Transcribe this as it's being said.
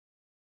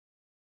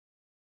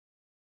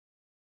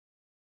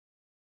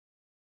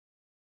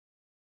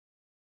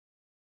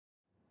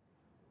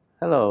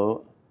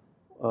Hello,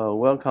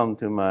 welcome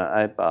to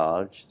my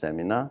iBiology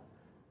seminar.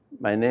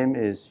 My name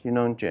is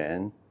Yuh-Nung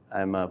Jan.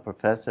 I'm a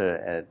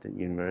professor at the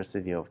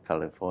University of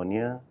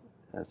California,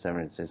 San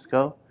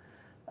Francisco.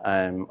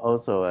 I'm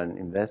also an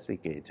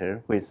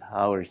investigator with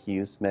Howard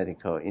Hughes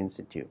Medical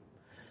Institute.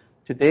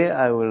 Today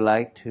I would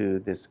like to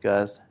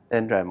discuss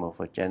dendrite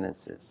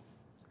morphogenesis.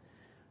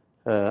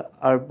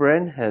 Our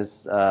brain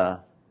has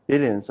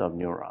billions of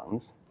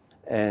neurons,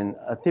 and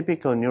a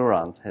typical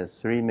neuron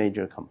has three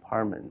major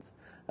compartments.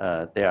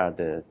 There are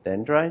the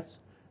dendrites.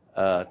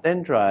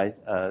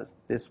 Dendrite,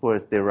 this word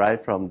is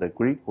derived from the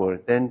Greek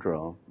word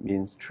dendron,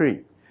 means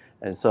tree.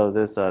 And so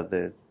these are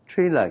the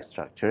tree-like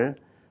structure.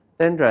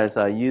 Dendrites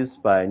are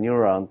used by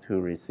neuron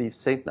to receive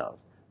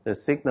signals. The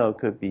signal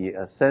could be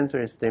a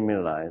sensory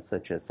stimuli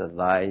such as a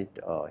light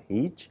or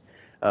heat,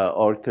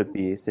 or it could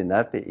be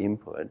synaptic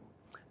input.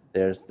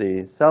 There's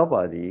the cell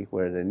body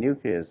where the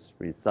nucleus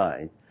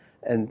resides,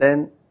 and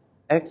then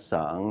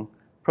axon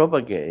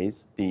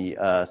propagates the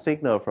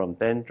signal from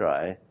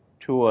dendrite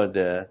toward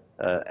the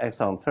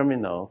axon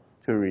terminal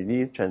to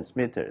release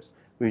transmitters,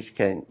 which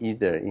can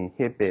either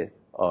inhibit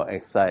or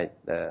excite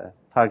the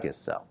target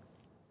cell.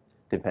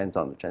 Depends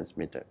on the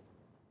transmitter.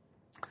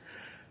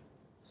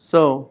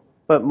 So,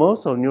 but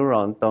most of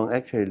neurons don't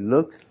actually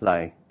look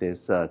like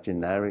this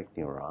generic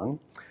neuron.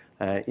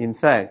 In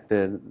fact,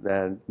 the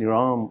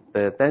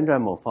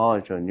dendrite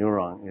morphology of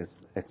neuron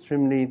is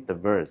extremely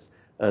diverse,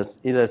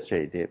 as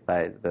illustrated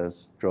by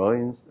those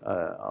drawings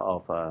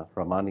of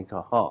Ramani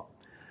Cajal.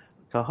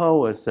 Cajal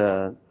was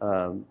a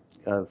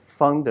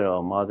founder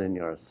of modern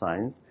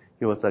neuroscience.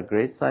 He was a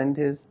great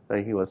scientist,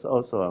 but he was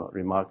also a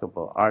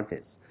remarkable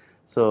artist.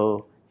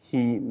 So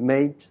he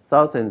made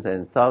thousands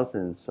and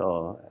thousands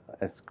of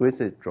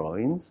exquisite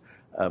drawings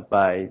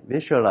by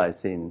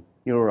visualizing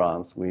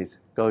neurons with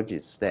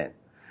Golgi stem.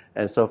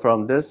 And so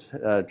from this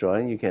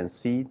drawing, you can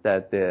see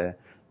that the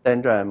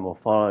dendrite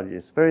morphology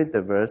is very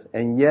diverse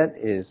and yet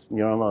is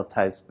neuronal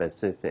type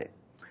specific.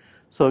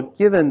 So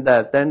given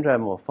that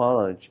dendrite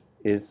morphology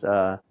is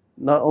not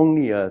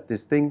only a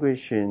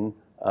distinguishing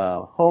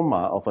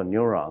hallmark of a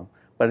neuron,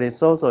 but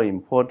it's also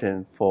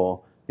important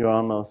for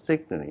neuronal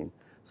signaling.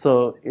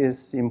 So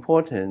it's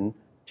important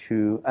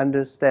to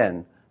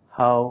understand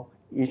how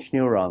each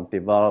neuron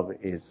develops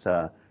its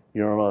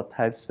neuronal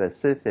type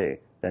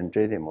specific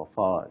dendritic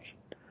morphology.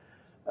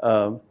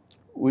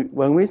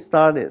 When we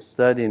started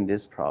studying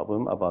this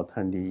problem about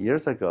 20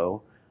 years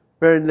ago,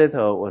 very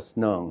little was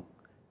known.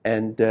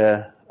 And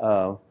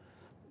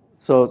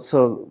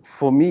so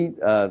for me,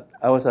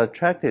 I was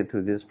attracted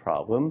to this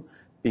problem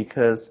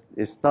because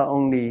it's not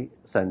only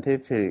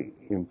scientifically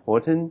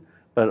important,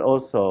 but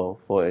also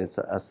for its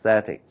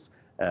aesthetics.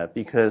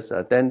 Because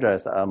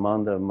dendrites are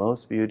among the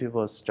most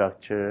beautiful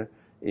structure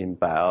in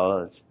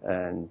biology.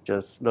 And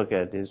just look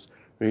at this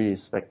really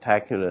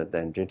spectacular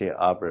dendritic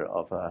arbor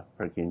of a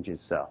Purkinje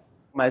cell.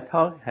 My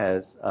talk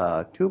has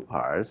two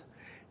parts.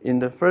 In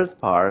the first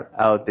part,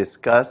 I'll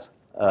discuss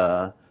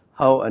how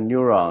a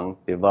neuron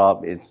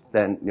develops its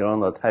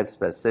neuronal type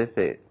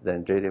specific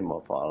dendritic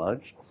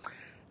morphology.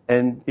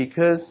 And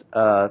because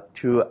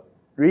to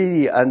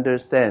really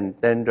understand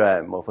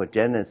dendrite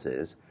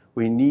morphogenesis,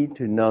 we need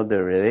to know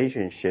the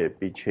relationship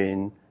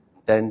between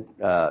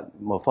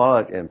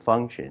morphology and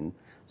function.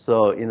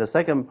 So in the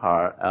second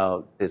part,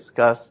 I'll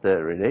discuss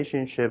the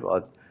relationship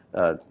of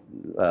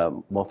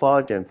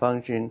morphology and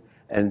function,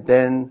 and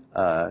then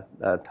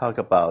talk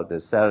about the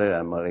cellular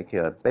and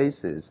molecular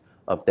basis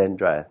of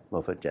dendrite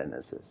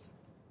morphogenesis.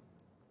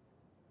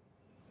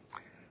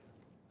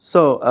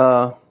 So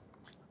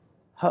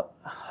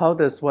how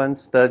does one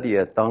study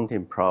a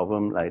daunting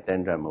problem like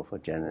dendrite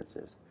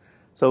morphogenesis?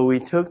 So we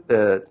took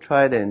the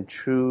tried and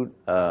true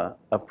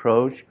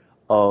approach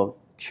of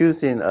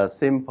choosing a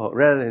simple,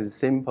 relatively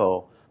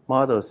simple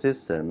model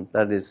system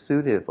that is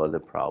suited for the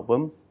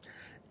problem.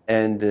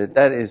 And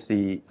that is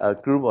the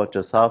group of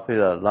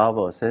Drosophila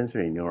larval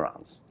sensory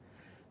neurons.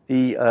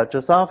 The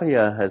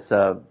Drosophila has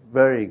a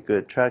very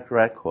good track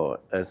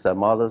record as a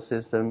model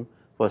system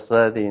for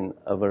studying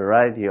a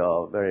variety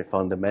of very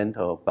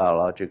fundamental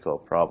biological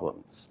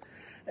problems.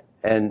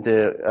 And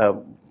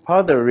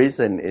part of the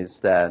reason is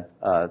that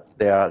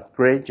there are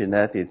great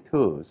genetic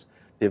tools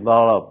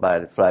developed by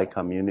the fly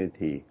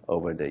community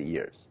over the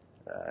years.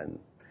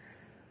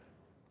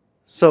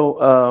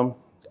 So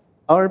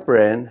our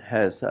brain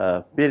has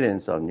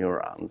billions of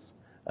neurons,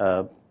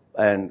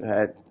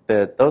 and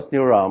those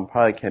neurons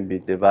probably can be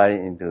divided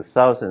into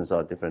thousands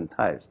of different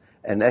types.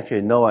 And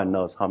actually, no one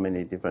knows how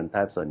many different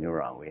types of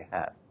neurons we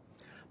have.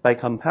 By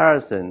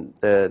comparison,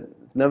 the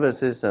nervous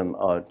system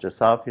of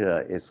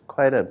Drosophila is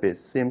quite a bit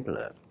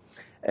simpler.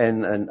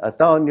 And an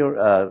adult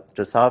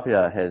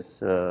Drosophila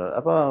has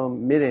about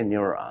 1 million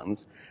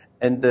neurons.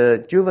 And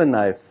the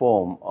juvenile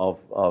form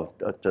of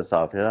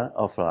Drosophila,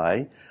 of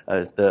fly,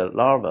 the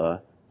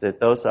larvae,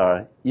 those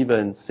are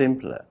even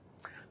simpler.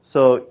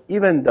 So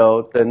even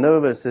though the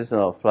nervous system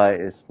of fly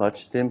is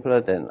much simpler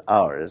than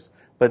ours,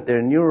 but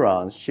their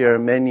neurons share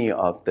many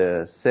of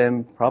the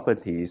same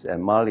properties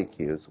and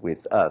molecules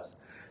with us.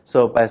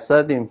 So by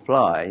studying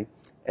fly,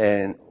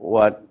 And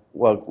what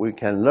we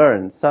can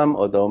learn, some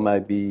although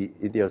might be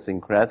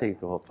idiosyncratic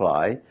for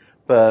fly,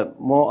 but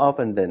more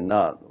often than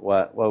not,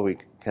 what we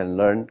can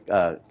learn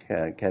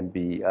can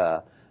be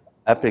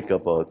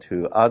applicable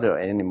to other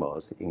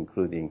animals,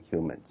 including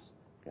humans.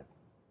 Okay.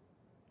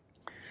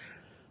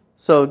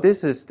 So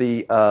this is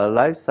the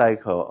life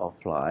cycle of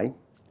fly,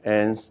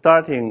 and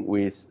starting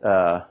with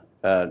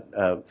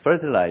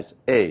fertilized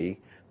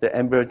egg, the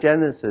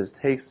embryogenesis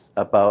takes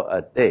about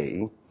a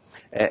day,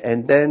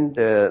 and then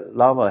the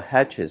larva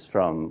hatches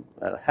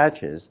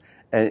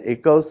and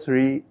it goes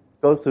through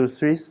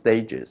 3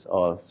 stages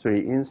or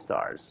 3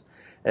 instars.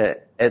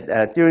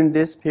 During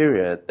this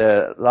period,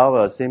 the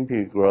larva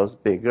simply grows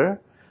bigger,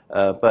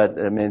 but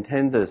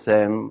maintains the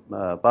same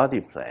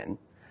body plan.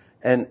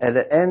 And at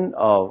the end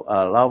of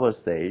larva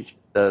stage,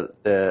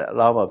 the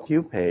larva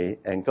pupate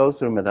and goes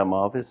through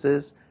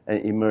metamorphosis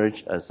and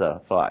emerge as a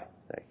fly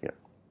right here.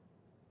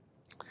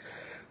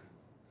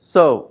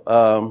 So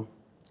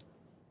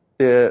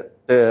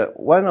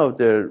one of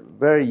the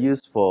very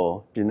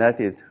useful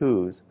genetic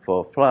tools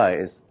for fly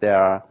is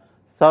there are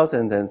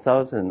thousands and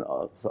thousands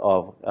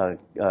of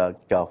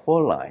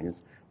Gauffo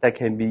lines that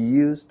can be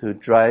used to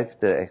drive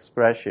the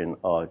expression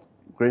of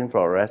green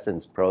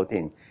fluorescence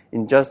protein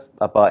in just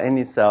about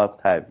any cell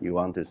type you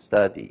want to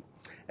study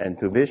and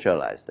to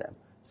visualize them.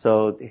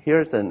 So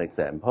here's an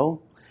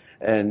example.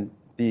 And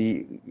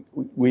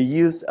we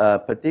use a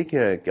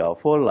particular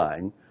Gauffo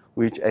line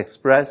which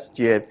express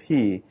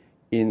GFP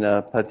in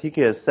a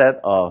particular set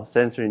of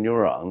sensory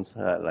neurons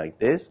like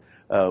this.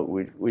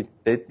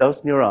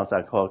 Those neurons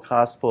are called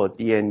class 4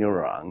 DN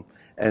neuron,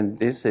 and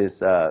this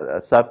is a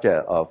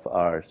subject of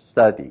our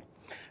study.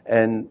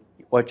 And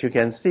what you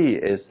can see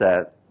is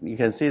that you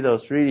can see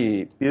those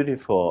really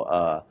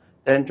beautiful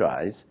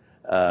dendrites,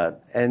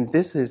 and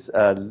this is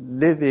a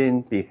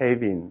living,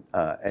 behaving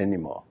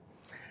animal.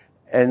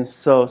 And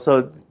so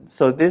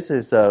this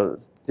is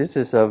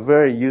a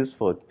very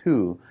useful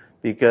tool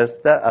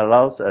because that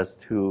allows us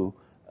to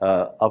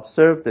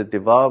observe the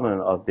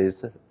development of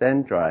this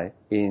dendrite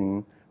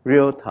in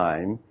real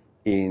time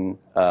in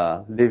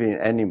living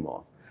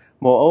animals.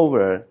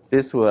 Moreover,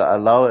 this will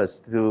allow us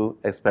to do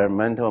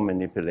experimental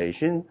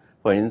manipulation.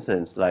 For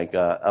instance, like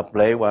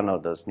ablate one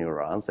of those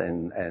neurons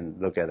and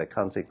look at the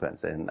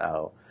consequence, and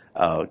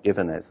I'll give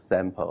an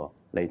example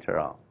later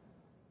on.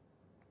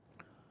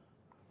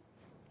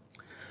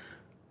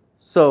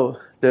 So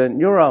the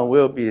neuron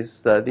we'll be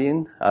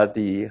studying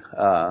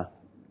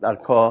are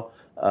called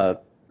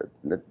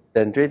the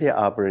dendritic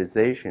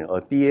arborization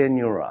or DA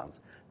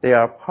neurons. They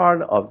are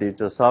part of the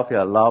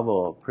Drosophila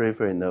larval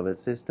peripheral nervous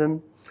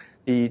system.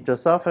 The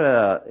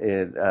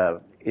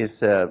Drosophila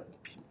is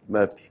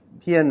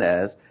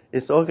PNS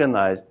is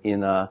organized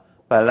in a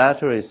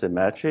bilaterally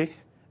symmetric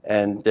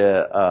and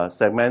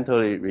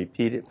segmentally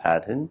repeated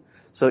pattern.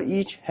 So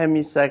each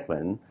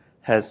hemisegment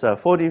has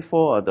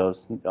 44 of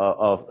those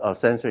of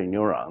sensory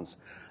neurons.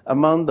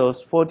 Among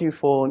those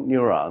 44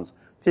 neurons,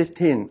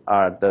 15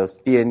 are those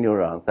DA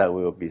neurons that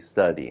we will be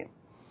studying.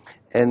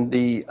 And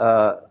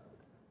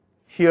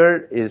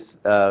here is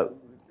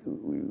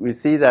we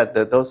see that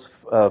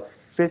those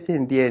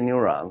 15 DA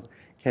neurons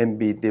can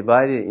be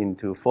divided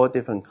into 4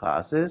 different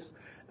classes,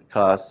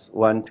 class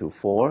 1 to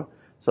 4.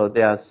 So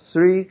there are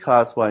 3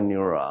 class 1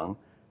 neurons,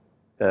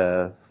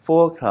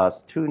 4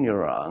 class 2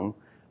 neurons,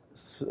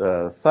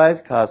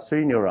 5 class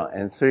 3 neurons,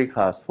 and 3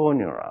 class 4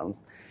 neurons.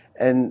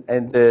 And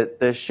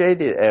the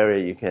shaded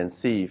area you can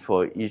see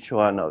for each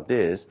one of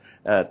these,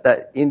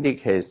 that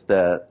indicates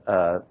the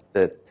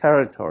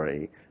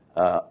territory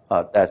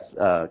that's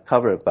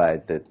covered by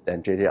the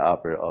dendritic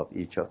arbor of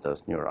each of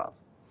those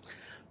neurons.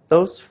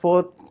 Those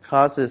 4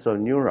 classes of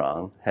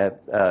neurons have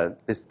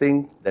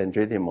distinct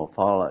dendritic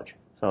morphology.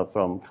 So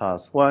from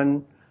class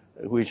 1,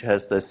 which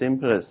has the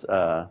simplest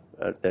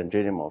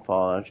dendritic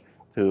morphology,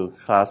 to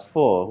class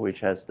 4, which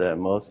has the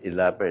most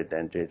elaborate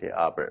dendritic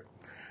arbor.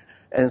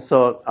 And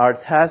so our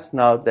task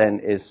now then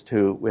is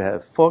we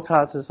have 4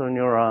 classes of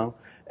neurons,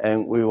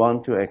 and we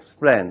want to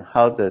explain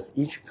how does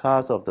each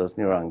class of those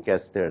neurons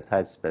gets their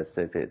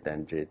type-specific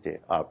dendritic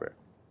arbor.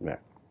 Yeah.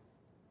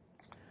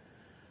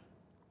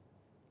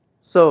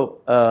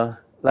 So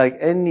like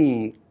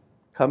any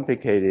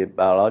complicated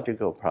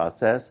biological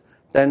process,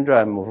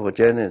 dendrite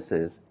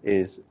morphogenesis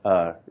is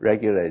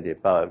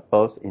regulated by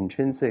both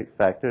intrinsic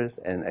factors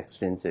and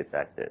extrinsic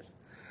factors.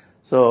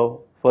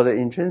 So for the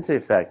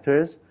intrinsic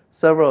factors,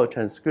 several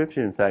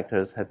transcription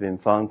factors have been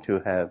found to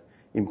have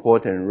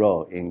important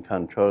role in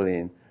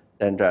controlling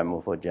dendrite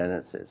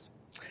morphogenesis.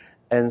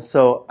 And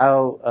so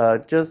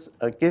I'll just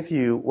give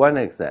you one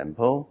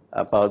example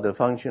about the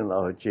function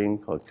of a gene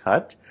called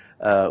CUT,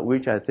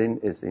 which I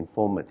think is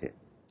informative.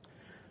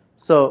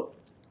 So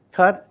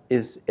CUT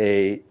is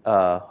a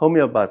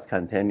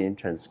homeobus-containing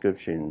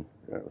transcription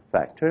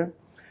factor.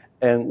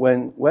 And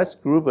when Wes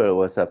Gruber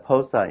was a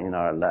postdoc in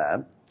our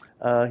lab,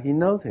 he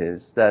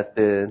noticed that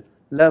the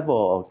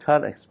level of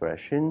CUT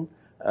expression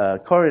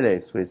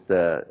correlates with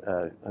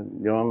the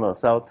neuronal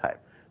cell type.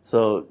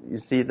 So you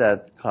see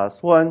that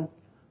class 1,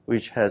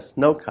 which has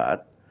no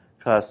CUT,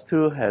 Class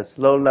 2 has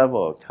low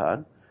level of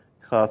cut.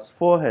 Class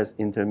 4 has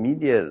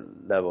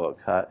intermediate level of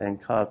cut,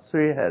 and Class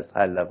 3 has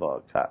high level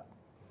of cut.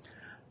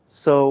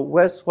 So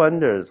West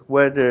wonders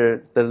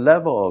whether the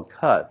level of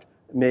cut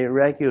may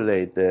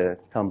regulate the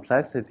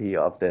complexity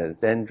of the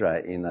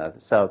dendrite in a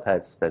cell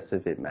type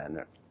specific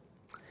manner.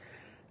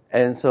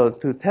 And so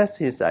to test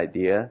his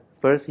idea,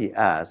 first he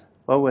asked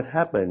what would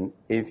happen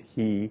if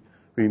he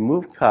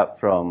removed cut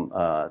from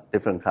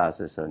different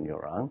classes of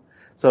neuron.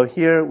 So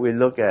here we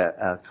look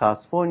at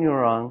class 4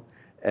 neuron,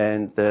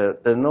 and the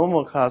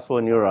normal class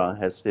 4 neuron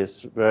has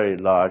this very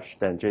large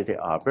dendritic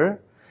arbor.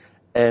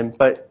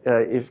 But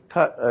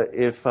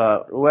if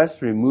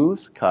West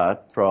removes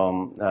cut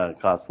from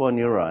class 4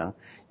 neuron,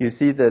 you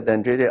see the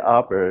dendritic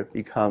arbor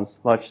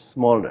becomes much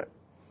smaller,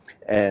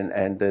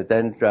 and the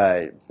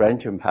dendrite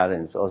branching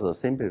pattern is also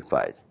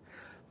simplified.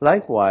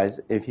 Likewise,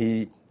 if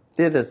he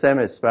did the same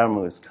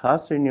experiment with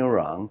class 3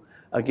 neuron,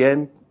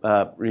 again,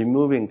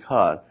 removing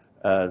cut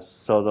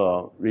sort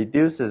of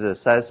reduces the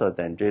size of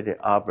dendritic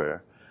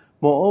arbor.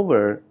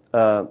 Moreover,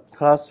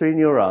 class 3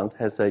 neurons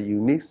has a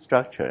unique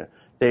structure.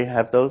 They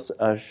have those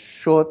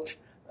short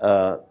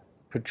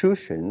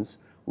protrusions,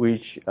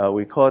 which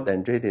we call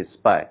dendritic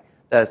spike.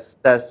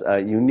 That's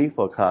unique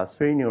for class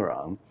 3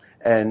 neuron,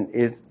 and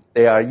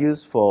they are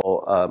used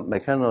for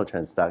mechanical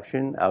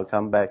transduction. I'll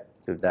come back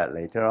to that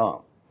later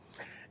on.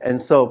 And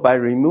so by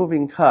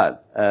removing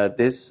cut,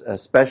 this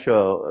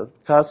special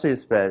class 3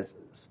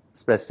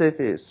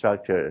 specific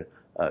structure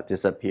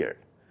disappeared.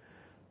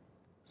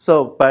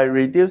 So by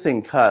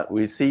reducing cut,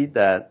 we see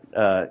that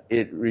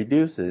it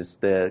reduces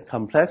the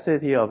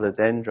complexity of the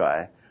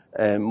dendrite,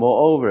 and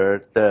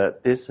moreover,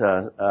 this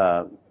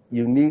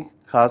unique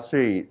class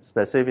 3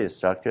 specific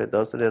structure,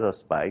 those little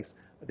spikes,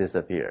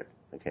 disappeared.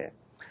 Okay.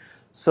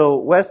 So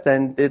West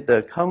then did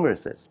the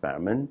converse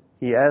experiment.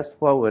 He asked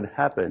what would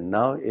happen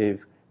now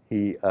if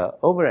he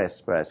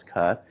overexpressed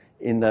cut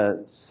in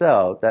a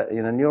cell,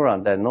 in a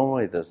neuron that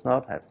normally does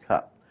not have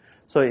cut.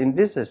 So in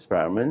this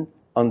experiment,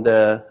 on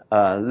the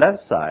left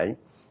side,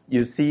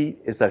 you see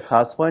it's a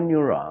class 1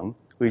 neuron,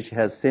 which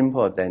has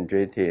simple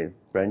dendritic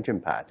branching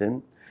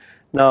pattern.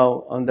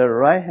 Now, on the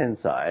right-hand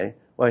side,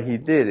 what he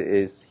did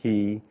is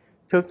he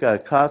took a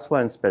class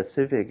 1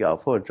 specific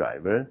alpha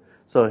driver,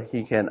 so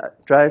he can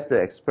drive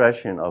the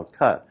expression of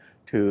cut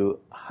to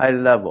high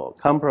level,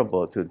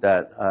 comparable to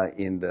that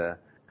in the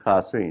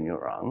class 3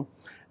 neuron.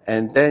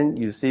 And then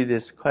you see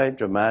this quite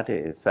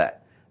dramatic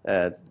effect.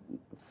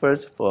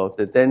 First of all,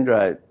 the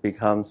dendrite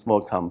becomes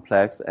more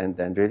complex and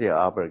dendritic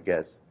arbor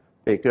gets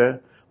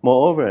bigger.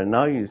 Moreover,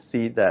 now you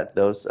see that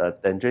those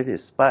dendritic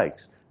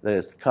spikes,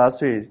 the class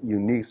 3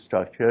 unique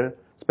structure,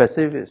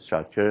 specific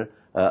structure,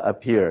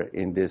 appear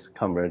in this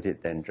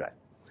converted dendrite.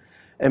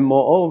 And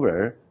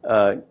moreover,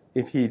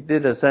 if he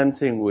did the same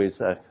thing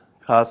with a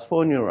class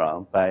 4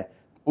 neuron by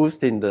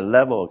boosting the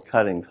level of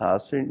cut in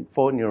class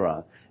 4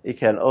 neuron, it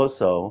can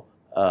also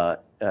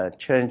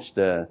change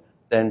the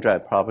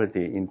dendrite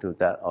property into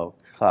that of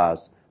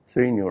class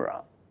 3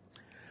 neuron.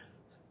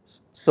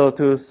 So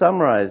to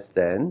summarize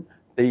then,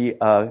 the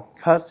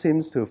cut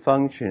seems to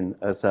function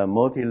as a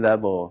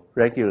multi-level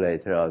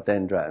regulator of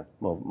dendrite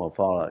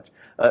morphology.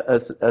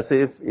 As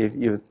if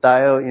you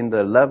dial in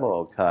the level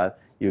of cut,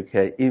 you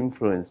can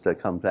influence the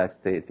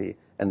complexity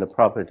and the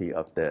property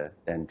of the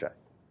dendrite.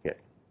 Okay.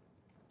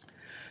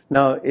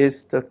 Now,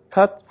 is the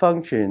cut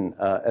function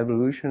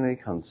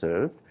evolutionarily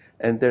conserved?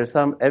 And there's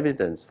some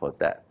evidence for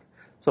that.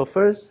 So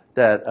first,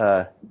 that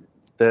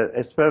the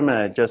experiment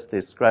I just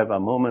described a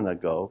moment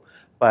ago,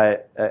 by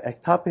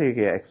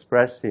ectopically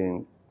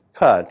expressing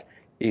cut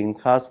in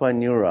class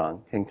 1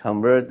 neuron can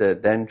convert the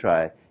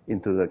dendrite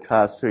into the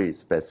class 3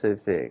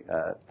 specific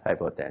type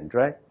of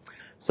dendrite.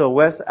 So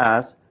West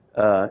asked,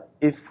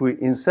 if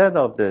we, instead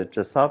of the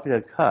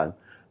Drosophila cut,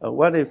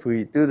 what if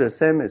we do the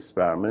same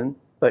experiment,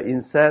 but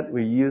instead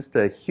we use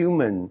the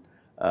human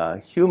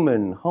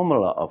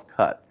homolog of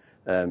cut?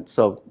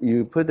 So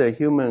you put a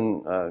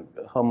human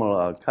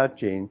homolog cut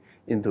gene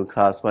into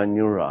class 1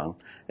 neuron,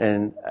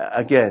 and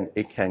again,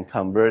 it can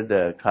convert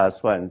the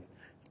class 1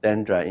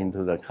 dendrite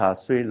into the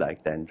class 3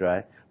 like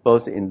dendrite,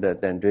 both in the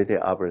dendritic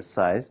arbor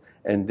size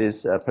and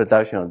this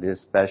production of this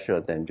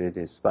special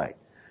dendritic spike,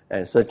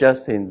 and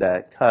suggesting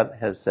that cut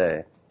has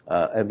a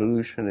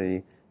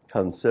evolutionarily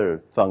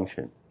conserved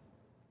function.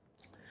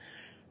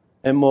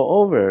 And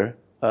moreover,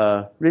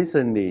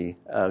 recently,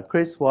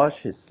 Chris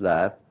Walsh's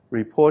lab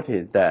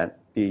reported that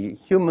the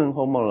human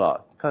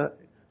homolog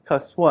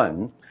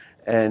CUX1,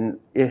 and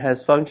it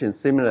has functions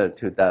similar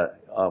to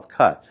that of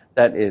cut.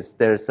 That is,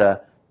 there's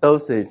a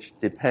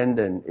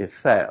dosage-dependent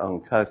effect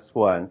on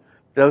CUX1,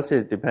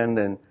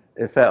 dosage-dependent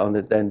effect on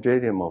the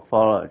dendritic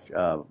morphology,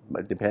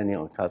 depending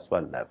on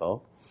CUX1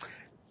 level,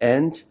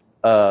 and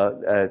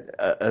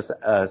as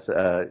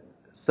a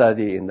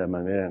study in the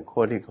mammalian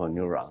cortical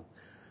neuron.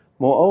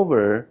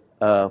 Moreover,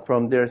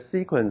 from their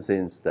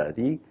sequencing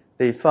study,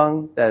 they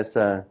found there's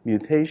a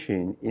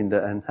mutation in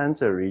the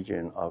enhancer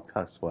region of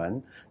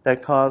CUX1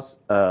 that causes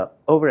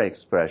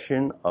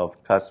overexpression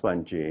of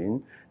CUX1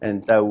 gene,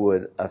 and that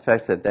would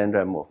affect the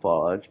dendrite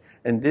morphology.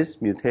 And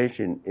this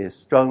mutation is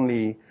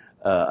strongly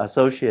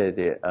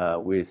associated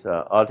with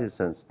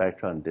autism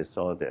spectrum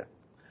disorder.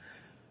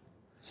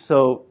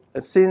 So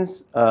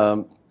since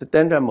the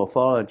dendrite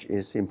morphology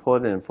is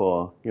important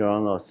for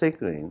neuronal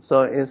signaling,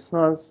 so it's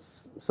not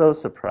so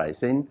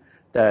surprising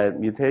that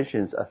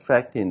mutations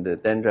affecting the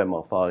dendrite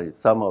morphology,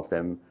 some of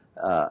them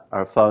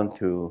are found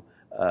to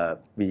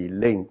be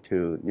linked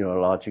to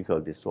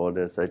neurological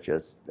disorders such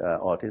as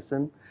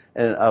autism.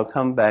 And I'll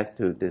come back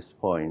to this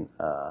point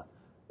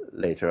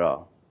later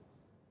on.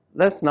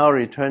 Let's now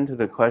return to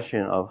the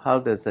question of how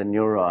does a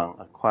neuron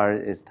acquire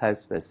its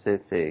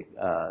type-specific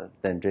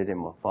dendritic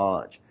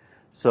morphology.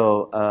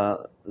 So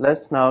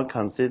let's now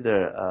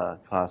consider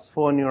class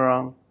 4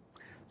 neuron.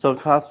 So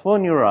class 4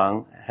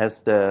 neuron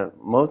has the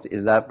most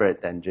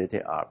elaborate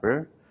dendritic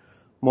arbor.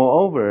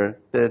 Moreover,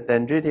 the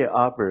dendritic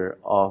arbor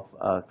of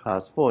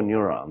class 4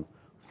 neuron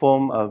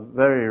form a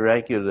very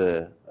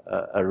regular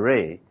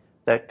array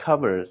that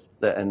covers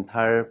the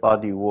entire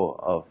body wall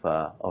of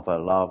a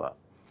larva.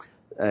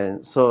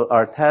 And so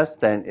our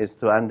task then is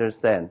to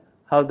understand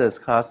how does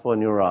class 4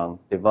 neuron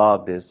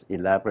develop this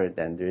elaborate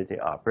dendritic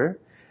arbor,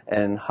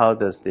 and how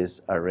does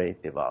this array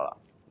develop.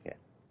 Okay.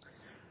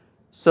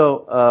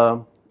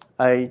 So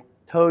I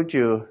told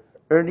you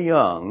early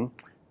on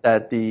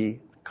that the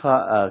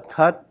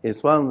cut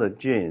is one of the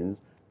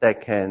genes that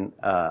can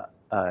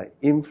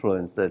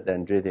influence the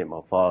dendritic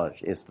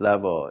morphology. Its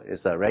level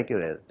is a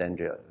regular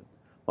dendritic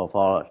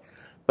morphology.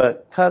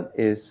 But cut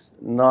is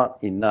not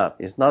enough.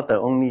 It's not the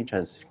only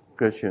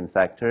transcription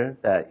factor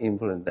that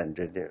influences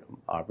dendritic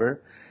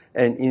arbor.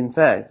 And in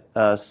fact,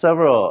 here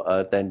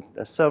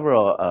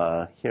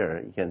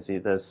you can see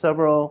there's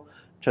several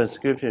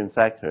transcription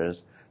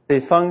factors. They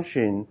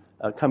function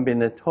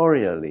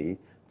combinatorially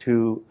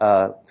to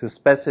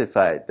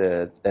specify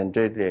the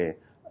dendritic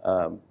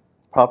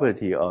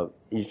property of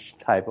each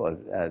type of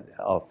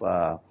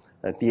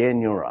DNA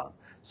neuron.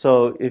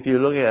 So if you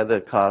look at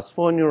the class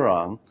 4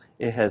 neuron,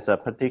 it has a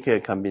particular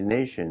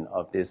combination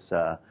of these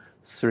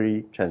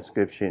 3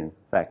 transcription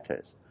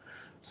factors.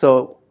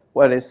 So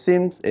what it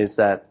seems is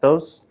that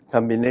those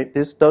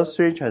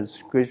 3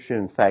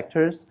 transcription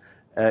factors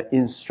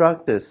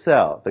instruct the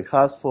cell, the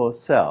class 4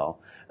 cell,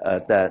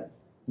 that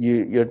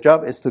your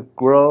job is to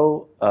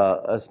grow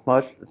as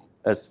much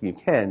as you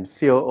can,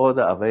 fill all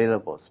the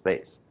available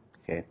space.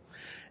 Okay,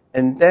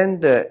 and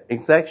then the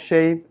exact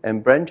shape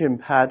and branching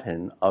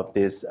pattern of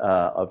this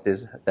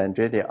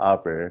dendritic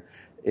arbor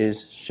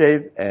is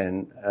shaped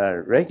and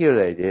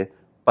regulated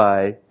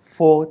by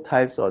 4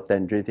 types of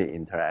dendritic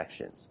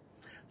interactions.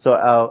 So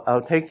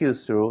I'll take you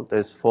through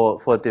these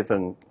four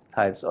different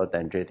types of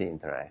dendritic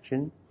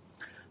interaction.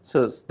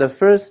 So the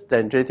first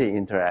dendritic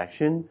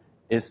interaction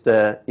is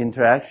the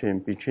interaction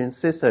between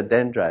sister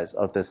dendrites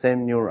of the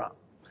same neuron.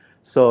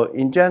 So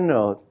in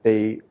general,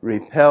 they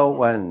repel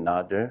one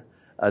another.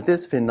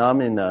 This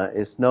phenomena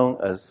is known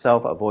as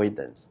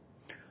self-avoidance.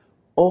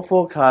 All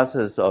 4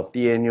 classes of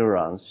DNA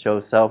neurons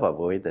show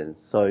self-avoidance.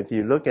 So if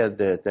you look at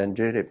the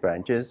dendritic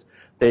branches,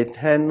 they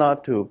tend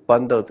not to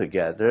bundle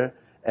together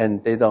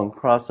and they don't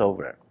cross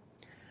over.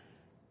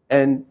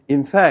 And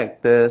in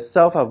fact, the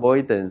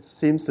self-avoidance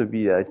seems to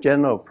be a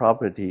general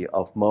property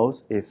of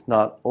most, if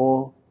not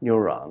all,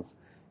 neurons.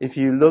 If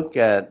you look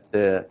at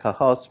the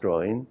Cajal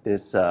drawing,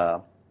 this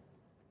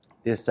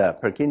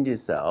Purkinje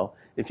cell,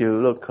 if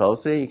you look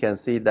closely, you can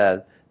see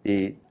that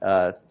the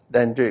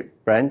dendritic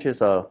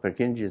branches of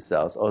Purkinje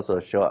cells also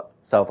show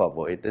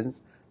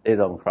self-avoidance. They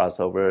don't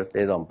cross over,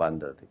 they don't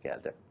bundle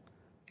together.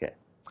 Okay.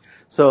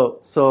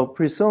 So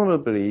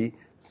presumably,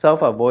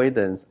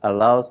 self-avoidance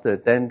allows the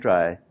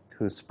dendrite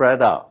to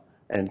spread out,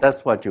 and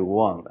that's what you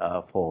want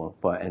for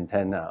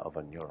antenna of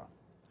a neuron.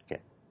 Okay.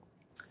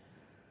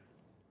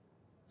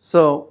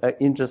 So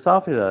in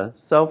Drosophila,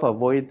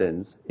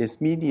 self-avoidance is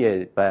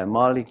mediated by a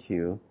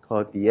molecule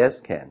called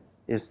Dscam.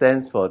 It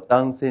stands for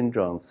Down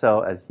syndrome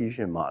cell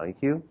adhesion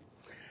molecule,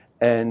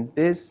 and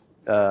this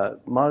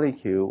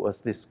molecule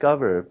was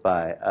discovered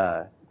by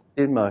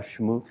Dietmar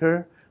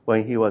Schmucker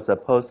when he was a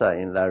postdoc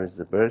in Larry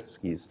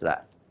Zabersky's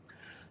lab.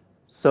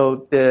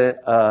 So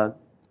the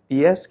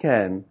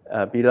Dscam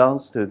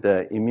belongs to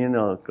the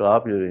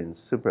immunoglobulin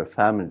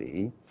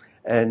superfamily,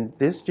 and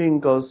this gene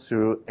goes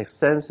through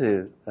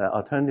extensive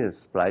alternative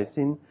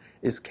splicing.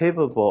 It's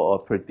capable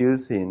of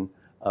producing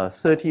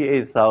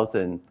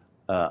 38,000,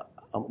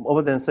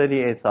 more than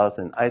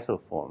 38,000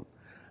 isoforms.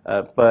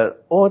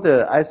 But all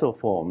the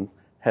isoforms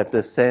have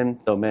the same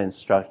domain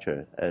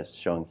structure as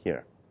shown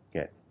here.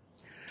 Okay.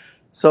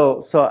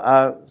 So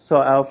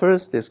I'll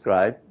first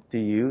describe to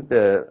you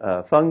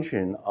the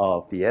function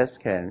of the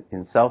Dscam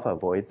in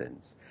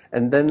self-avoidance.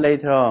 And then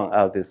later on,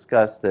 I'll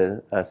discuss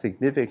the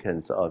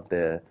significance of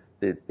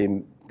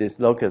this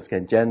locus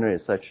can generate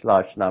such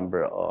large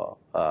number of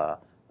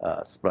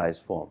splice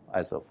form,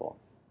 isoform.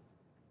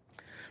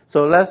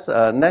 So let's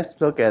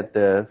next look at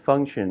the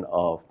function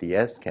of the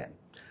Dscam.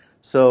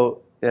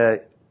 So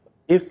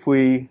if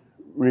we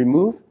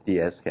remove the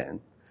Dscam,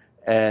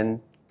 and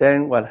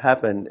then what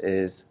happened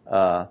is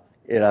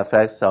it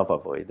affects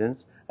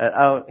self-avoidance.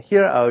 And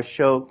here I'll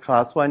show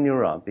class 1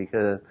 neuron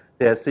because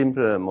they have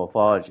simpler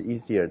morphology,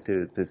 easier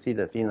to see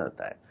the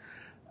phenotype.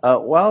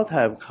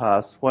 Wild-type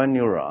class 1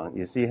 neuron,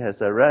 you see,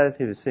 has a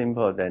relatively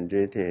simple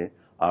dendritic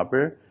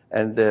arbor,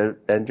 and the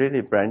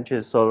dendritic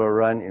branches sort of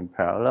run in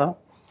parallel.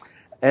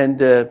 And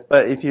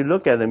but if you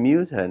look at the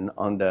mutant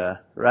on the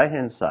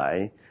right-hand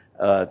side,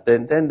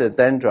 then the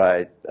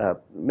dendrite,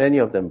 many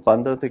of them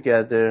bundle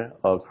together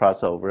or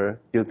cross over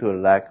due to a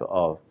lack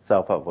of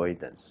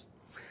self-avoidance.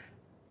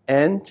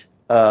 And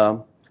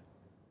but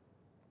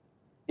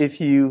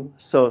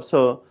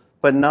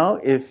now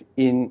if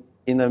in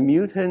a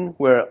mutant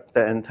where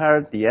the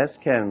entire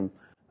Dscam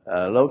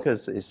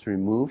locus is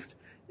removed,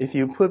 if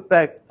you put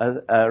back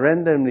a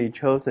randomly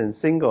chosen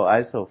single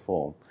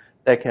isoform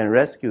that can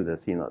rescue the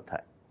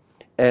phenotype.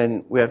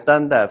 And we have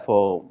done that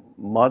for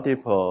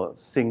multiple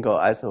single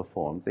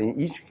isoforms. In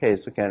each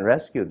case, we can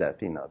rescue that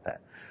phenotype.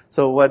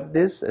 So what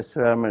this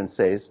experiment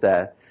says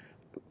that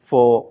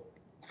for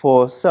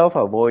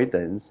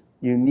self-avoidance,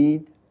 you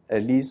need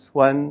at least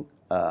one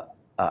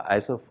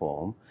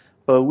isoform,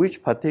 but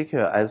which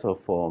particular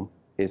isoform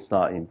is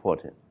not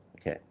important.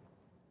 Okay.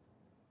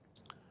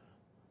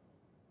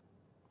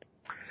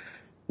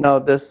 Now,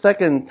 the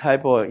second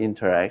type of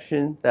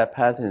interaction that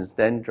patterns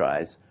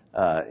dendrites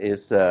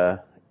is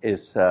the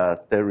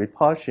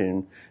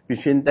repulsion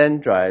between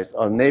dendrites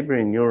or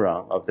neighboring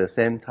neuron of the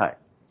same type.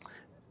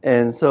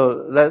 And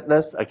so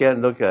let's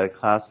again look at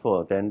class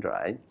 4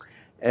 dendrite.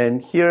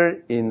 And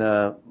here in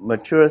a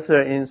mature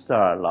third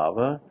instar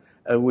larva,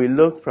 we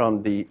look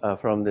from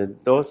the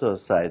dorsal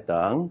side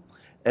down,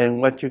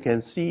 and what you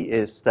can see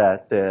is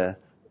that the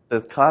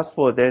class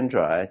 4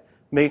 dendrite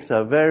makes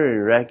a very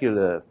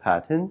regular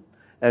pattern,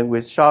 and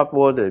with sharp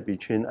border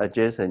between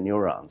adjacent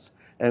neurons.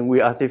 And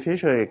we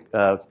artificially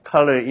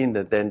color in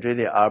the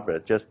dendritic arbor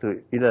just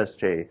to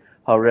illustrate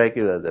how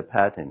regular the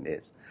pattern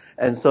is.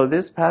 And so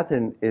this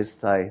pattern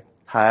is like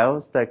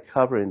tiles that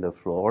cover in the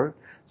floor.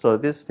 So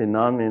this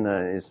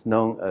phenomenon is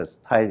known as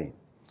tiling.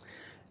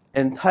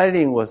 And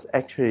tiling was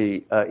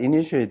actually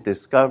initially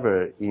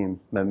discovered in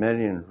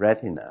mammalian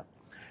retina.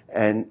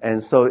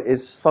 And so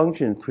its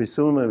function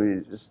presumably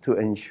is to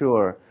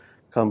ensure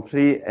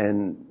complete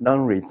and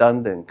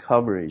non-redundant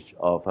coverage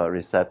of a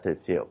receptive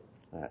field.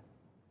 Right.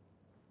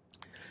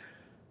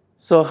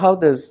 So how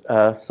does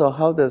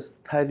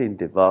tiling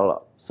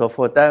develop? So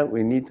for that,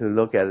 we need to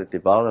look at the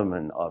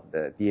development of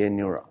the DA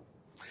neuron.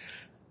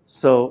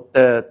 So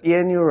the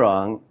DA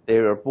neuron, they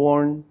were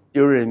born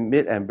during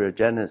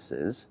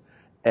mid-embryogenesis,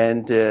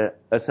 and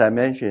as I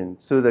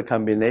mentioned, through the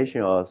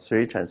combination of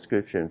 3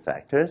 transcription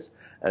factors,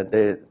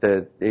 they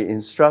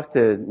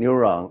instructed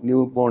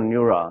newborn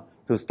neuron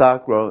to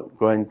start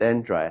growing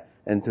dendrite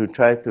and to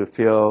try to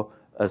fill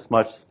as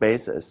much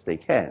space as they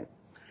can.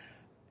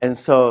 And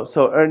so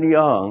early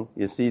on,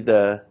 you see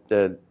the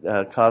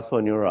class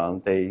 4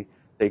 neuron,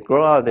 they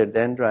grow out their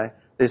dendrite,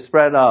 they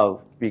spread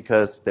out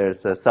because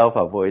there's a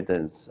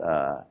self-avoidance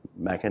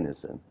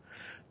mechanism.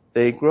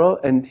 They grow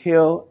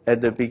until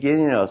at the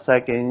beginning of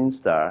second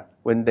instar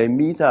when they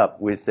meet up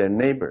with their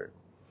neighbor.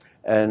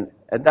 And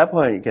at that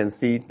point, you can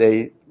see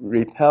they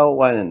repel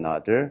one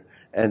another,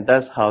 and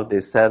that's how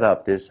they set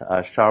up this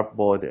sharp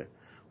border.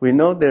 We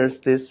know there's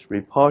this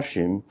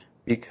repulsion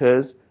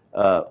because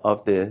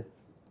of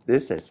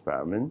this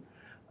experiment.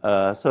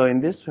 So in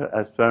this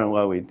experiment,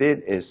 what we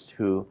did is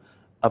to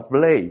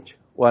ablate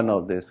one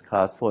of these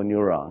class 4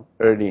 neurons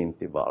early in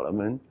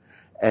development.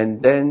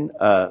 And then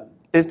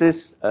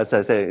this, as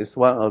I said, is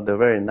one of the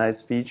very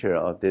nice features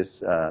of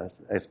this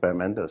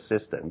experimental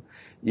system.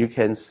 You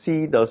can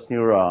see those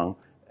neurons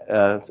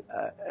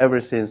ever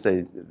since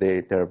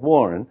they're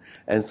born,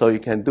 and so you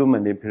can do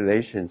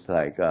manipulations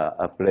like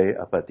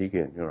ablate a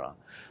particular neuron.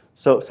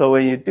 So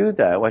when you do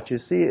that, what you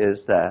see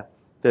is that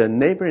the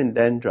neighboring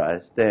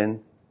dendrites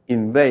then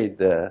invade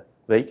the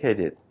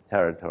vacated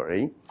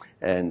territory,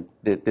 and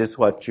this is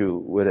what you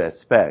would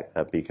expect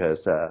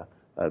because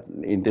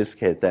in this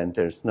case, then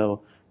there's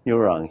no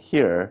neuron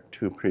here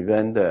to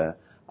prevent the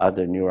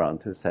other neuron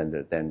to send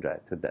the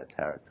dendrite to that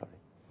territory.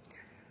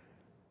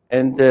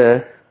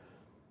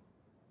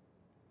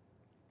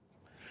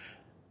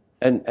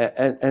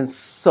 And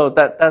so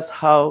that's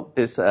how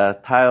this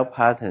tile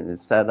pattern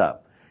is set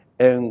up.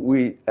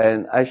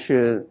 And I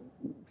should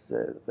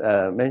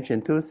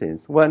mention 2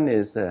 things. One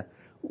is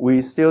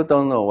we still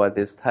don't know what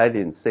this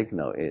tiling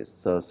signal is.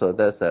 So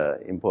that's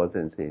an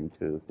important thing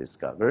to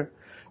discover.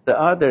 The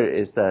other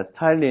is that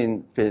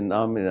tiling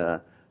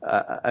phenomena,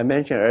 I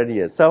mentioned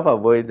earlier,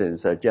 self-avoidance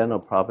is a general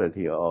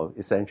property of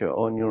essentially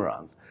all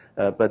neurons.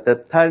 But the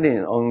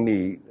tiling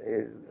only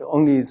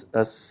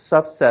a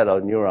subset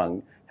of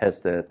neurons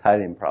has the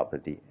tiling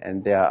property.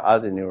 And there are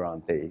other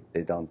neurons,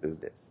 they don't do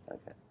this.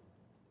 Okay.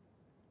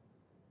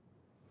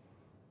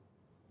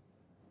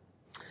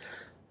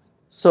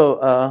 So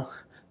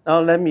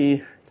now let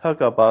me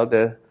talk about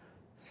the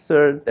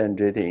third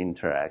dendritic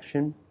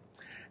interaction.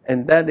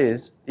 And that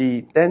is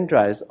the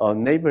dendrites or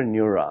neighbor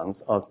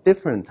neurons of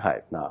different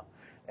type now.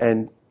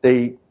 And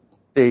they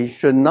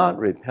should not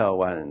repel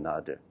one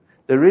another.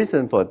 The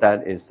reason for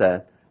that is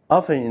that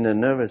often in the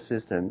nervous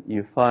system,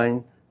 you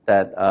find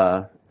that,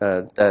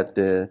 that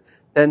the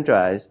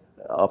dendrites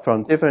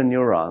from different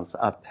neurons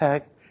are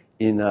packed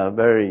in a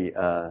very,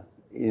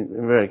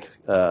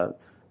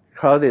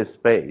 crowded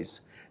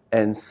space.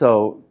 And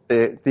so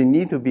they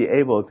need to be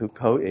able to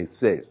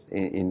coexist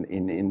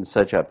in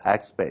such a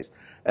packed space.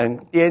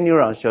 And DNA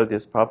neurons show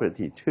this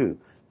property too.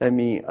 Let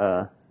me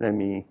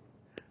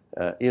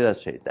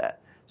illustrate that.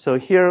 So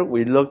here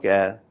we look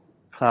at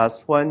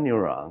class 1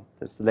 neuron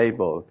that's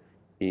labeled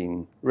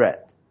in red.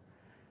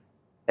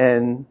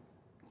 And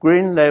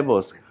green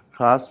labels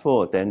class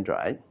 4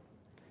 dendrite.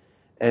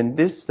 And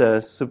this is the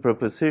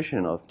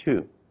superposition of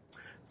two.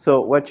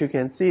 So what you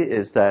can see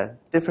is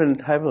that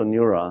different type of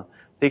neuron,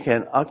 they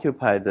can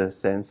occupy the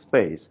same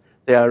space.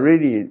 They are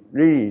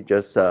really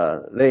just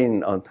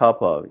laying on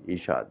top of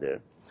each other.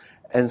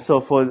 And so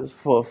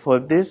for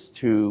this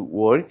to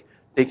work,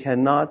 they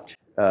cannot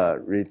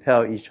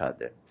repel each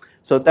other.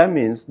 So that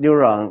means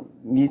neurons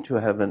need to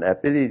have an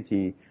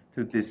ability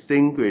to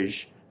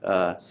distinguish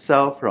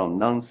self from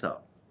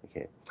non-self.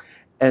 Okay?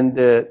 And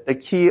the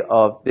key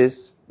of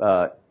this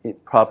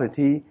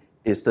property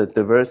is the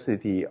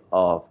diversity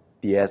of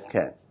the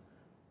Dscam.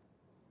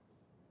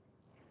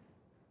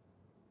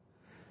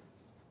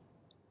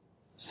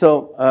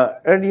 So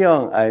early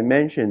on, I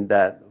mentioned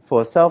that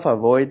for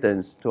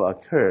self-avoidance to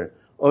occur,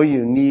 all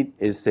you need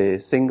is a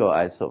single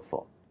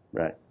isoform,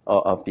 right,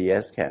 of the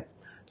Dscam.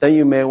 Then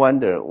you may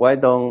wonder, why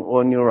don't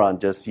all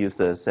neurons just use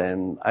the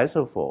same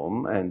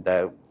isoform, and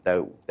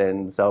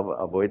then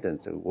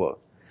self-avoidance will work?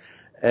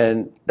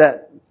 And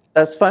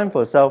that's fine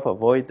for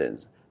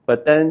self-avoidance,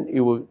 but then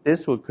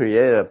this will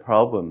create a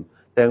problem.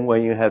 Then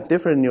when you have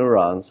different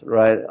neurons,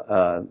 right,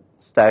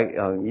 stacked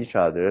on each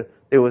other,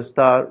 they will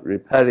start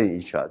repelling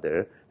each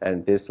other,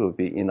 and this will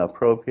be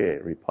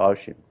inappropriate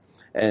repulsion.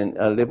 And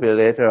a little bit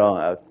later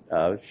on,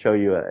 I'll show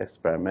you an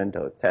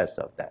experimental test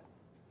of that.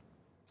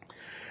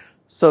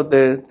 So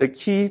the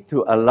key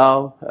to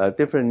allow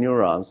different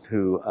neurons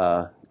to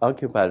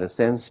occupy the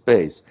same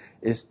space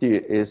is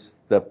due to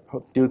the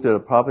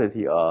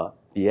property of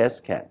the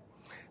Dscam,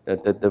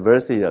 the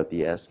diversity of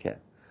the Dscam.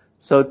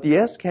 So the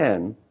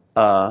Dscam,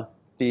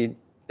 they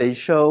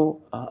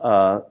show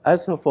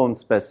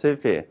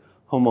isoform-specific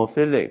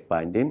homophilic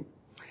binding.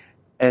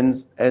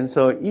 And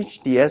so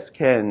each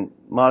Dscam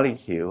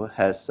molecule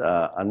has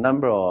a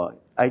number of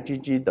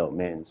IgG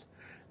domains.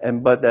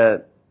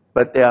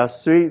 But there are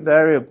 3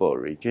 variable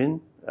regions,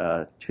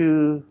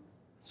 2,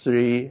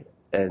 3,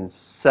 and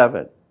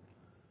 7.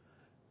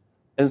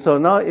 And so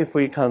now if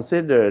we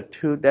consider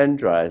 2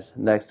 dendrites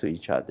next to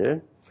each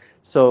other,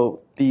 so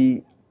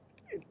the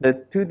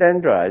 2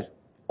 dendrites,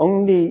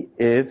 only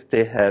if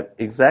they have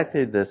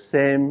exactly the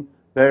same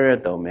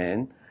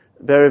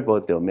variable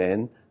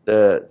domain,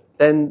 then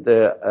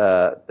the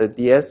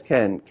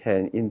Dscam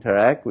can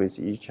interact with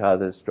each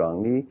other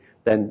strongly,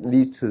 then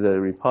leads to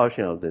the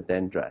repulsion of the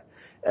dendrite.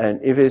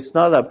 And if it's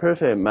not a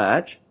perfect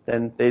match,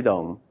 then they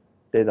don't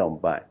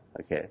bind.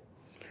 Okay,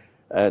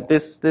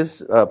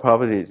 this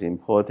property is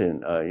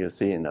important. You'll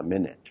see in a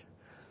minute.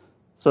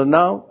 So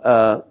now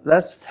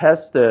let's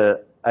test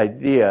the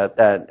idea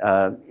that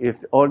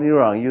if all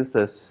neurons use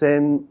the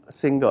same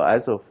single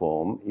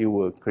isoform, it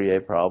will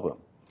create problem.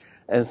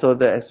 And so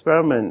the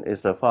experiment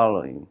is the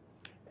following.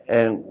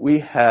 And we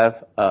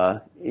have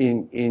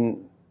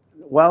in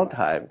wild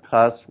type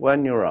class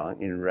 1 neuron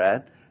in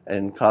red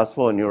and class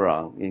 4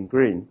 neuron in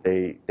green,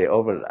 they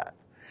overlap.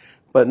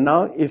 But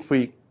now if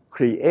we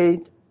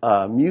create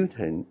a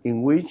mutant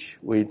in which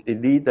we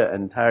delete the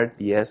entire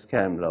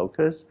Dscam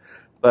locus,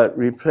 but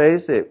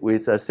replace it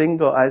with a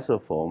single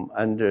isoform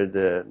under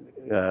the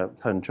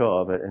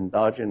control of an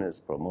endogenous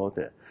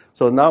promoter.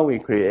 So now we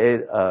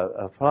create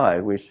a fly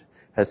which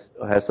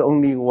has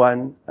only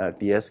one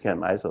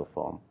Dscam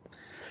isoform.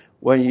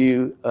 When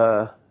you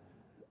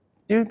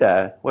do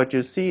that, what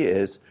you see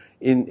is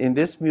in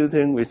this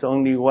mutant with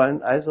only one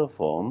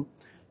isoform,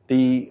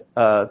 the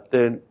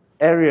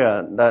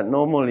area that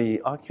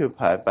normally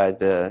occupied by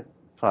the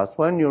class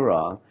 1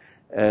 neuron,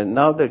 and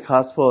now the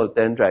class 4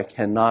 dendrite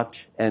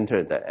cannot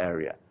enter the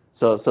area.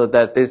 So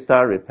that they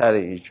start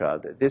repelling each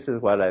other. This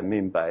is what I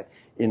mean by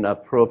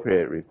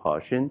inappropriate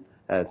repulsion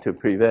to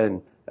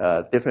prevent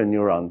different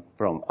neurons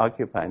from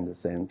occupying the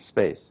same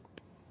space.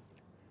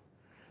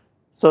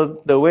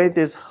 So the way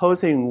this whole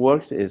thing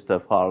works is the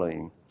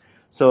following.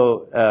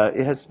 So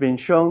it has been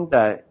shown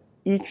that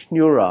each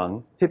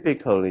neuron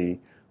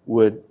typically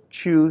would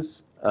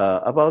choose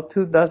about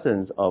 2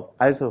 dozens of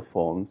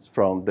isoforms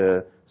from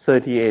the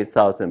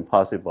 38,000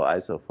 possible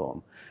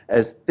isoforms,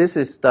 as this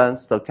is done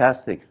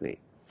stochastically.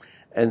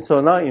 And so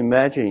now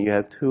imagine you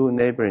have 2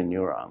 neighboring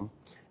neurons.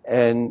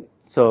 And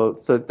so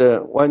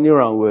the one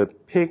neuron will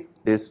pick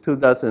these 2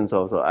 dozens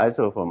of the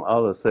isoforms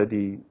out of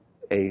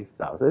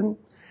 38,000.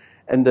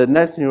 And the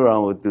next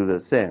neuron will do the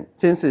same.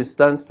 Since it's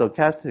done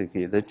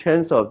stochastically, the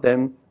chance of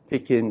them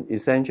picking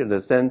essentially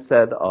the same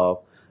set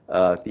of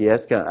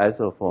Dscam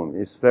isoform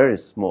is very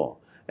small.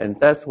 And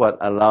that's what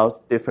allows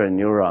different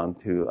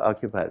neurons to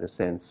occupy the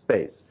same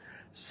space.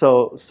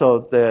 So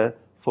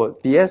for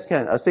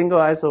Dscam, a single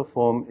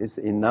isoform is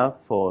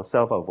enough for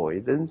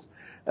self-avoidance,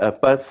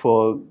 but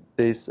for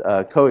this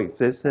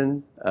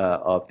coexistence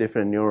of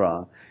different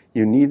neurons,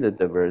 you need the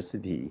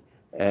diversity.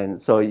 And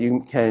so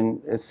you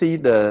can see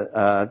the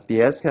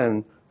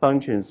Dscam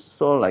functions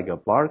sort of like a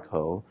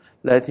barcode,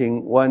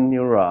 letting one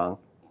neuron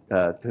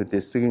to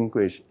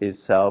distinguish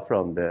itself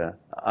from the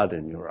other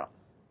neuron.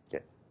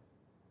 Okay.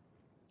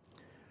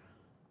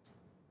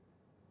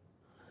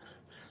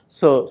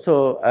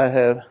 So I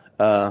have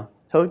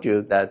told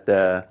you that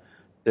the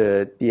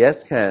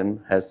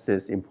Dscam has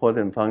this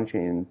important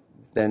function in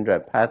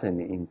dendrite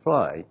patterning in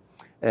fly.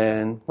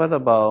 And what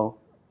about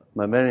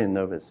mammalian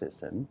nervous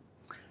system?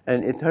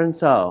 And it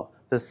turns out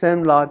the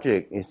same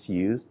logic is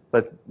used,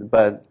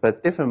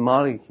 but different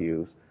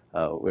molecules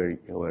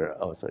were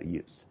also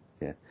used.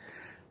 Okay.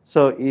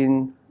 So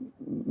in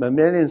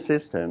mammalian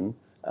system,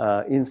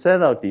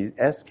 instead of the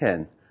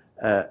Dscam,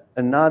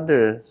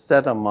 another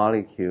set of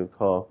molecule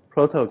called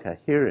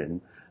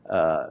protocoherent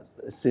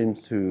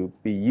seems to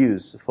be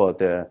used for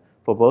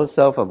both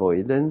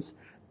self-avoidance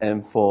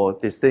and for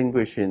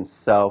distinguishing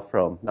self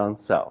from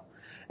non-self.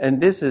 And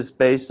this is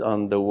based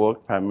on the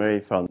work primarily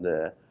from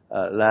the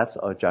labs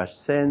of Josh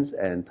Sands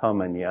and Tom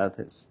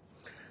Maniatis.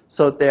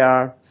 So there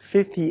are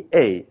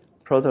 58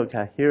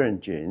 protocoherent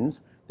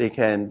genes. They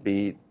can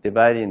be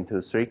divided into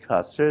 3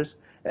 clusters,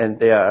 and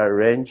they are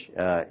arranged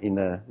in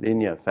a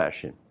linear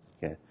fashion.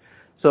 Okay.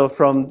 So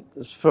from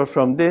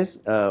this,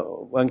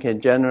 one can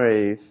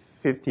generate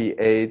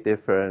 58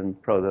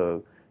 different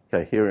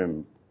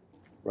protocoherent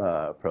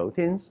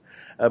proteins.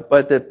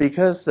 But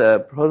because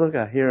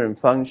protocoherent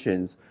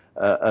functions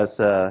as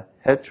a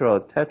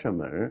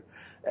heterotetramer,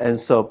 and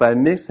so by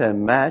mix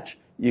and match,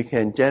 you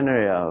can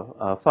generate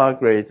a far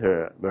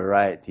greater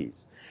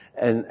varieties.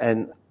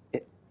 And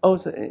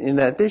also, in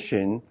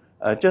addition,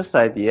 just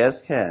like the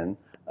Dscam,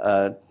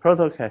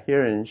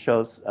 protocoherent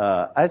shows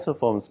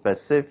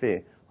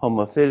isoform-specific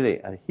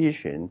homophilic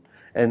adhesion,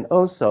 and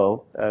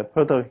also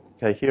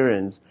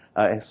protocoherents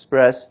are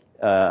expressed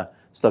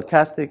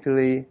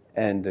stochastically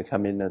and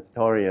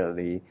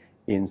combinatorially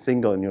in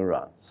single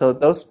neurons. So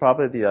those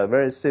properties are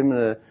very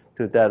similar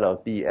to that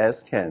of the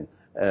Dscam,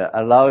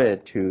 allow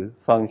it to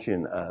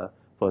function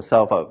for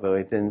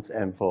self-avoidance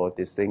and for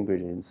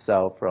distinguishing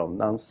self from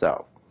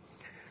non-self.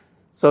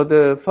 So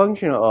the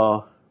function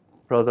of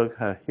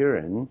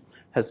protocoherent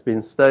has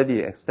been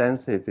studied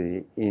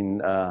extensively in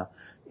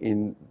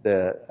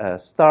the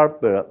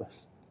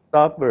starburst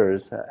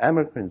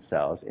amacrine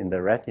cells in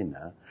the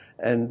retina,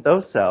 and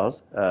those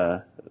cells,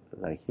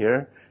 like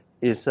here,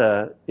 is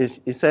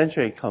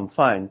essentially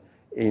confined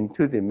in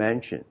 2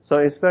 dimensions. So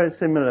it's very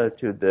similar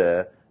to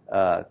the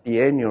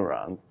DA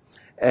neuron,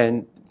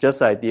 and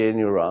just like DA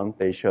neuron,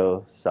 they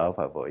show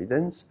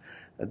self-avoidance.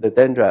 The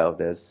dendrite of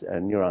this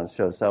neurons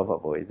show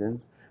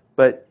self-avoidance.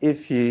 But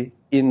if you,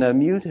 in a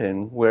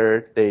mutant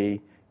where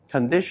they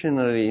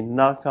conditionally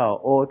knock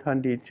out all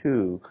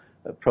 22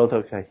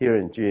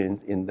 protocoherent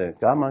genes in the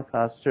gamma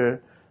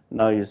cluster,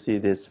 now you see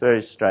this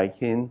very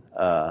striking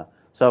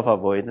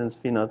self-avoidance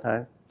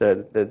phenotype.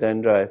 The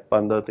dendrite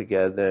bundled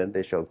together,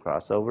 they show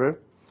crossover.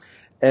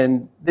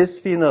 And this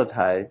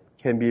phenotype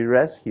can be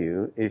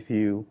rescued if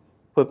you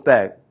put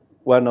back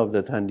one of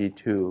the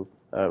 22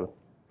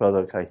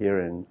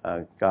 protocoherent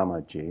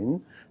gamma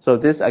gene. So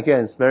this, again,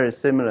 is very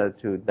similar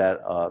to that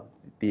of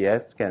the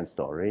Dscam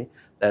story,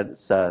 that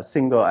a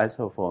single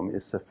isoform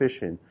is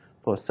sufficient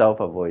for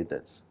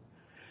self-avoidance.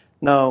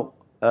 Now,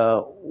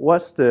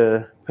 what's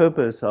the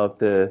purpose of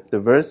the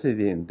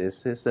diversity in this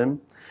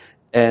system?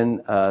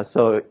 And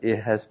so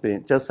it has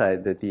been, just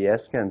like the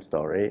Dscam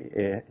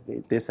story,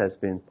 this has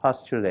been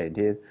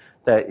postulated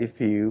that if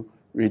you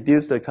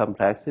reduce the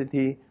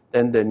complexity,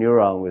 then the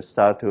neuron will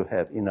start to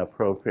have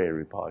inappropriate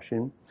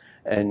repulsion.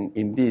 And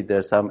indeed,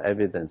 there's some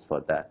evidence for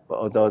that, but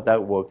although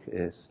that work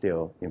is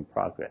still in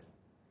progress.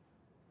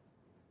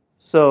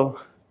 So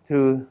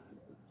to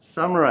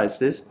summarize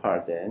this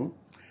part then,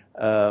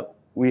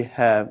 we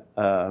have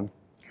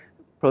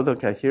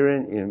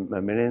protocoherent in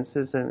mammalian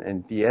system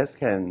and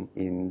Dscam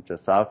in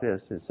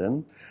Drosophila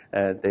system.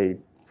 They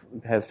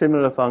have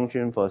similar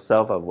function for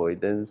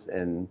self-avoidance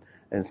and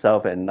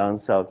self and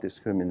non-self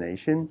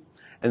discrimination.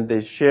 And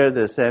they share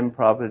the same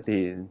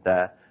property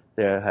that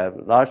they have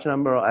large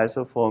number of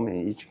isoforms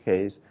in each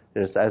case.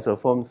 There's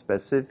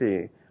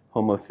isoform-specific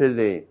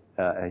homophilic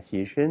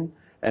adhesion,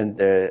 and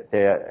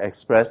they are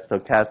expressed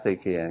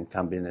stochastically and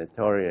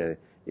combinatorially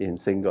in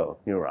single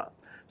neuron.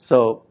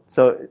 So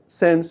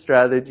same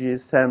strategy,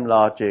 same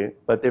logic,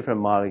 but different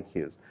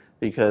molecules,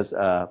 because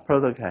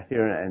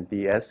protocoherent and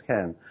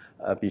Dscam,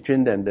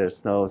 between them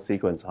there's no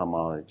sequence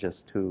homology,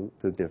 just two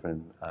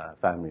different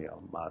family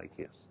of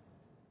molecules.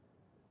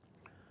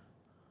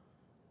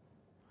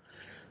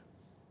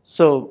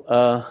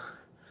 So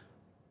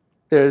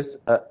there's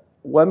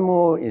one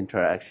more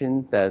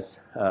interaction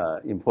that's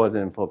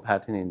important for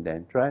patterning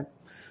dendrite.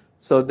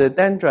 So the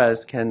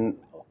dendrites can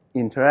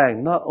interact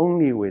not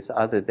only with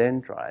other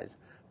dendrites,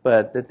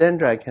 but the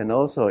dendrite can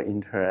also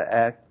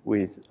interact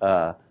with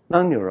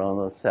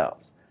non-neuronal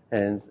cells.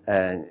 And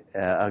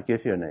I'll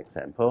give you an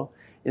example.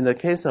 In the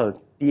case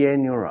of DA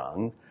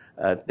neuron,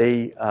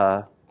 they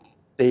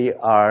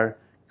are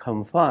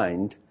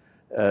confined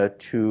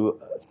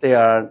they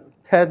are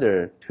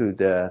tethered to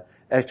the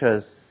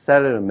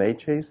extracellular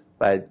matrix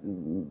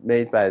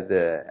made by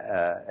the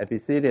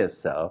epithelial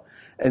cell.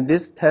 And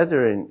this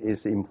tethering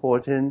is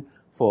important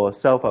for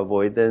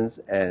self-avoidance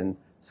and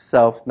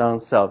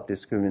non-self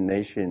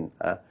discrimination.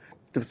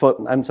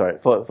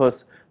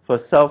 For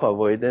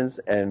self-avoidance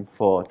and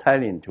for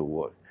tiling to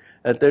work.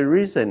 The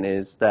reason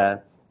is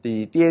that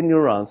the DA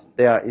neurons,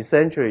 they are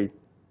essentially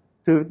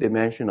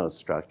two-dimensional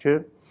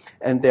structure,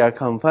 and they are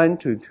confined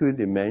to two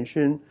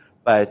dimensions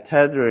by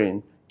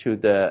tethering to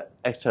the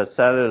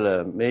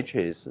extracellular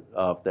matrix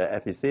of the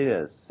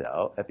epithelial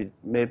cell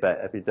made by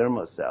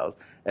epidermal cells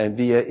and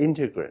via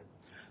integrin.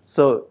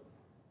 So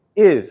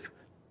if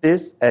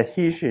this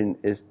adhesion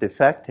is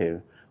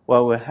defective,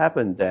 what will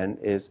happen then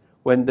is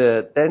when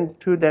the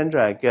two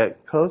dendrites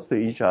get close to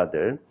each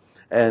other,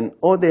 and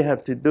all they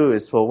have to do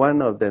is for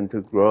one of them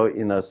to grow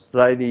in a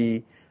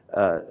slightly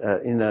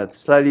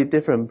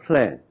different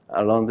plane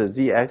along the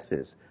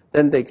z-axis,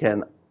 then they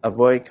can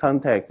avoid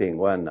contacting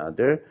one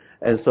another,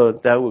 and so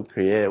that will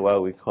create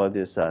what we call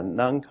this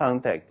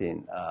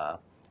non-contacting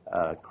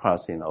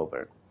crossing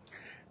over.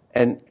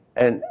 And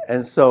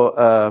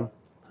so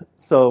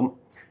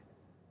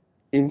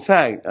in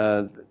fact,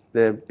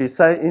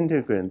 beside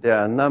integrin, there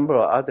are a number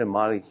of other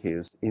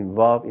molecules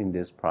involved in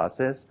this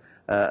process.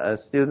 A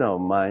student of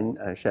mine,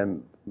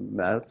 Shem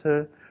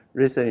Meltzer,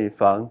 recently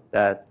found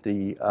that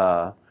the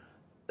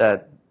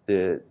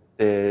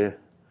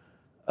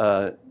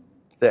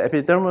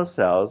epidermal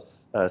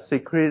cells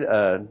secrete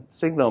a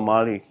signal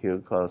molecule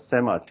called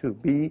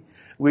SEMA2B,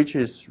 which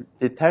is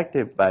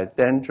detected by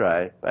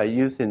dendrite by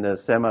using the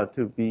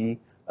SEMA2B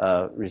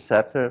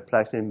receptor,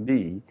 plexin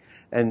B,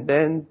 and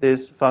then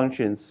this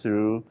functions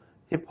through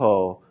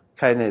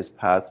hippokinase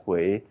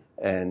pathway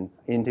and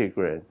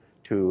integrin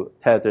to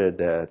tether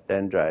the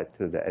dendrite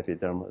to the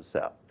epidermal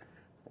cell.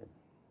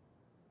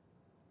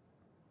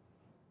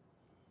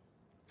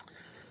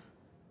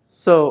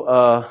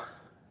 So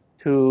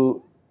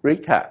to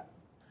recap,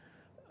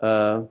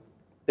 after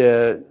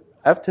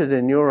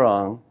the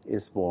neuron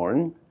is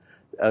born,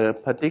 a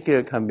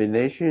particular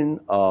combination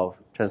of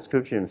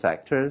transcription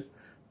factors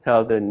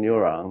tell the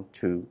neuron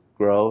to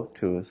grow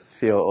to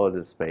fill all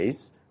the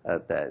space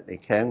that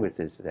it can with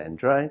its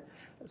dendrite.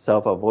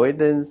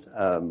 Self-avoidance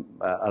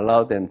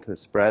allow them to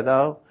spread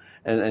out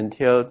and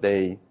until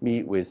they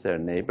meet with their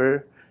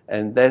neighbor.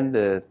 And then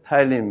the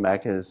tiling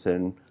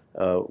mechanism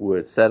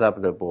will set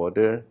up the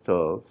border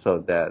so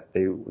that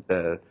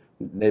the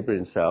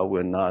neighboring cell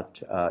will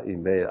not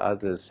invade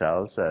other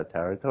cells'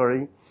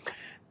 territory.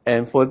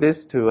 And for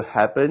this to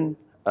happen,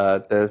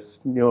 the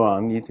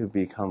neuron need to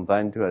be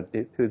confined to a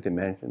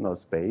two-dimensional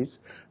space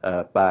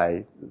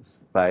by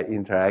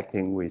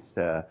interacting with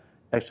the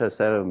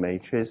extracellular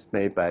matrix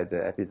made by the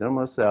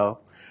epidermal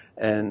cell.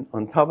 And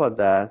on top of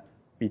that,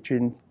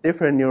 between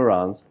different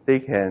neurons, they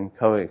can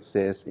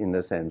coexist in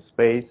the same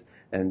space,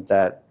 and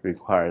that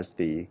requires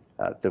the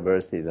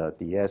diversity of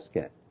the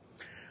Dscam.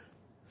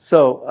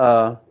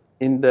 So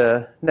in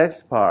the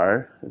next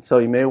part, so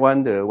you may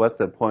wonder what's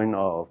the point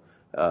of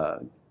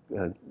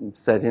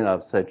setting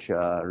up such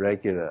a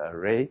regular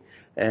array.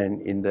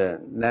 And in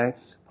the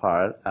next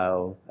part,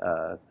 I'll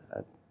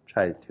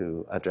try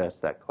to address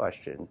that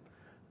question.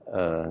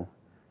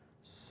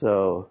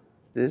 So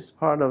this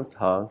part of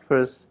talk,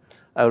 first,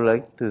 I would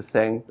like to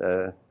thank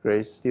the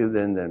great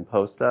student and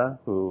postdoc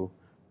who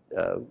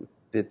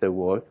did the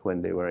work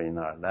when they were in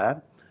our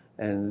lab.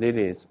 And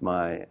Lily is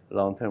my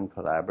long-term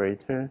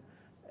collaborator.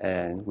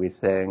 And we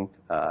thank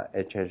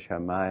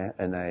HHMI,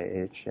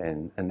 NIH,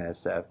 and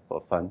NSF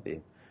for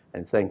funding.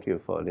 And thank you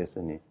for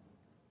listening.